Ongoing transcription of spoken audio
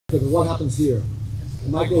Because what happens here,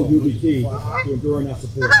 my goal will be key to enduring that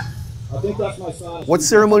support. I think that's my sign. What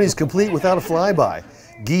ceremony is complete without a flyby?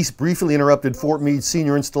 Geese briefly interrupted Fort Meade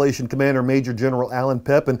Senior Installation Commander Major General Alan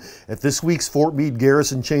Pepin at this week's Fort Meade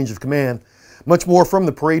Garrison change of command. Much more from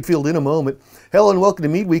the parade field in a moment. Hello and welcome to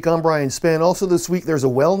Meade Week. I'm Brian Spann. Also this week there's a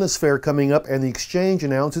wellness fair coming up and the Exchange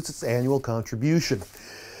announces its annual contribution.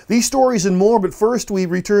 These stories and more, but first we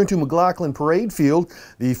return to McLaughlin Parade Field.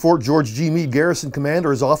 The Fort George G. Meade Garrison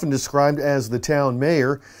Commander is often described as the town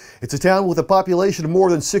mayor. It's a town with a population of more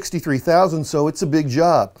than 63,000, so it's a big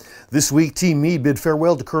job. This week, Team Meade bid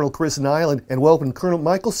farewell to Colonel Chris Nyland and welcomed Colonel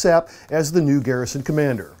Michael Sapp as the new Garrison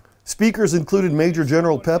Commander. Speakers included Major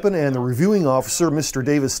General Pepin and the reviewing officer, Mr.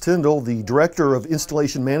 Davis Tyndall, the Director of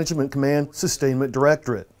Installation Management Command, Sustainment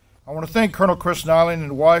Directorate. I want to thank Colonel Chris Nyland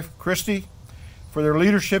and wife, Christy, for their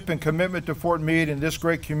leadership and commitment to Fort Meade and this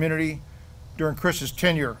great community during Chris's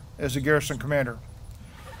tenure as the Garrison Commander.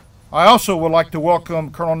 I also would like to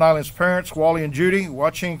welcome Colonel Nyland's parents, Wally and Judy,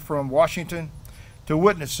 watching from Washington, to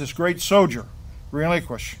witness this great soldier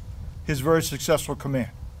relinquish his very successful command.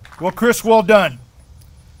 Well, Chris, well done.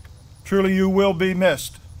 Truly you will be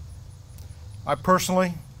missed. I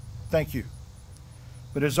personally thank you.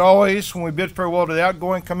 But as always, when we bid farewell to the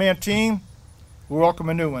outgoing command team, we welcome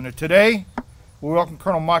a new one. And today, we welcome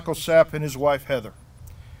Colonel Michael Sapp and his wife, Heather.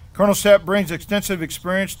 Colonel Sapp brings extensive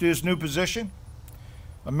experience to his new position.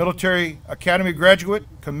 A military academy graduate,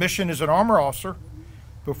 commissioned as an armor officer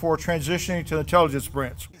before transitioning to the intelligence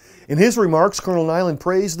branch. In his remarks, Colonel Nyland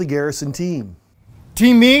praised the Garrison team.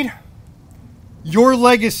 Team Meade, your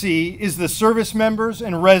legacy is the service members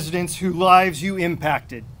and residents whose lives you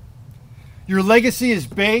impacted. Your legacy is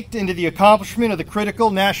baked into the accomplishment of the critical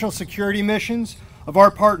national security missions of our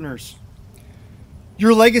partners.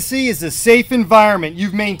 Your legacy is the safe environment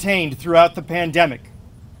you've maintained throughout the pandemic.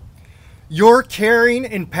 Your caring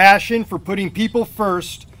and passion for putting people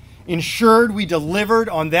first ensured we delivered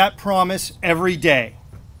on that promise every day.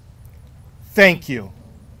 Thank you.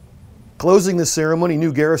 Closing the ceremony,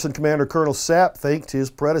 new Garrison Commander Colonel Sapp thanked his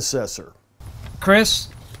predecessor. Chris,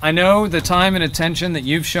 I know the time and attention that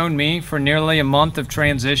you've shown me for nearly a month of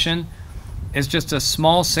transition is just a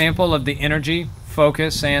small sample of the energy,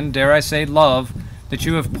 focus, and, dare I say, love that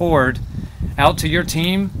you have poured out to your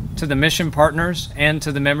team, to the mission partners, and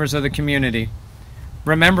to the members of the community.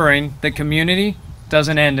 Remembering that community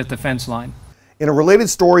doesn't end at the fence line. In a related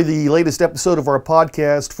story, the latest episode of our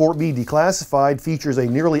podcast, Fort Meade Declassified, features a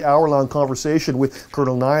nearly hour-long conversation with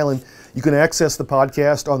Colonel Nyland. You can access the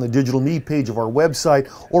podcast on the Digital Meade page of our website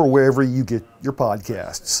or wherever you get your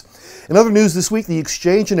podcasts. In other news this week, the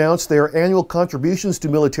Exchange announced their annual contributions to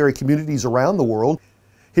military communities around the world.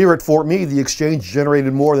 Here at Fort Meade, the Exchange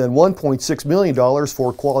generated more than $1.6 million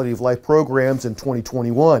for quality of life programs in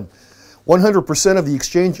 2021. 100% of the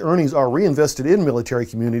Exchange earnings are reinvested in military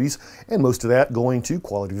communities, and most of that going to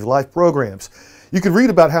quality of life programs. You can read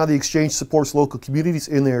about how the Exchange supports local communities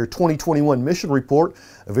in their 2021 mission report,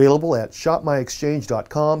 available at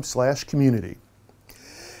shopmyexchange.com/community.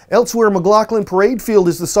 Elsewhere, McLaughlin Parade Field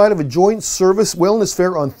is the site of a joint service wellness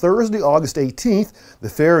fair on Thursday, August 18th. The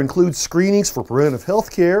fair includes screenings for preventive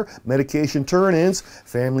health care, medication turn-ins,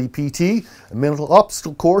 family PT, a mental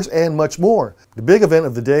obstacle course, and much more. The big event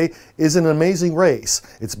of the day is an amazing race.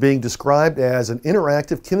 It's being described as an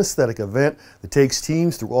interactive kinesthetic event that takes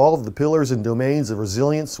teams through all of the pillars and domains of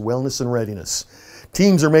resilience, wellness, and readiness.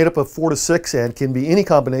 Teams are made up of 4 to 6 and can be any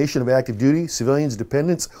combination of active duty, civilians,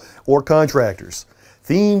 dependents, or contractors.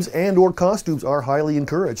 Themes and/or costumes are highly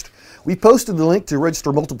encouraged. We posted the link to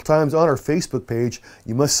register multiple times on our Facebook page.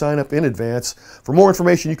 You must sign up in advance. For more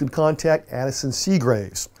information, you can contact Addison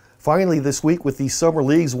Seagraves. Finally, this week, with the summer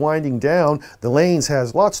leagues winding down, the Lanes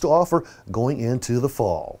has lots to offer going into the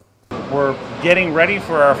fall. We're getting ready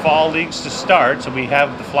for our fall leagues to start, so we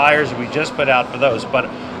have the flyers that we just put out for those. But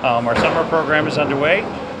our summer program is underway.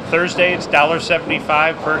 Thursday, it's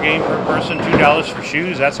 $1.75 per game per person, $2 for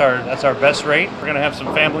shoes. That's our best rate. We're going to have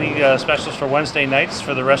some family specials for Wednesday nights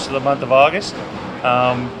for the rest of the month of August.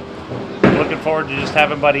 Looking forward to just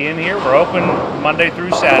having everybody in here. We're open Monday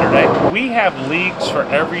through Saturday. We have leagues for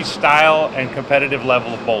every style and competitive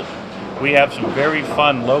level of bowling. We have some very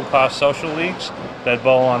fun, low-cost social leagues that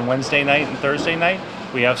bowl on Wednesday night and Thursday night.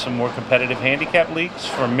 We have some more competitive handicap leagues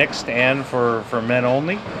for mixed and for men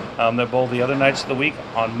only that bowl the other nights of the week.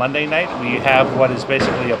 On Monday night, we have what is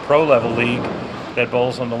basically a pro-level league that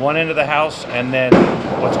bowls on the one end of the house, and then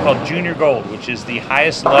what's called Junior Gold, which is the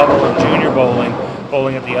highest level of junior bowling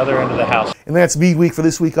at the other end of the house. And that's Meade Week for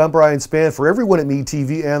this week. I'm Brian Spann. For everyone at Meade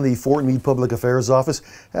TV and the Fort Meade Public Affairs Office,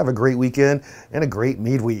 have a great weekend and a great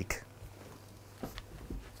Meade Week.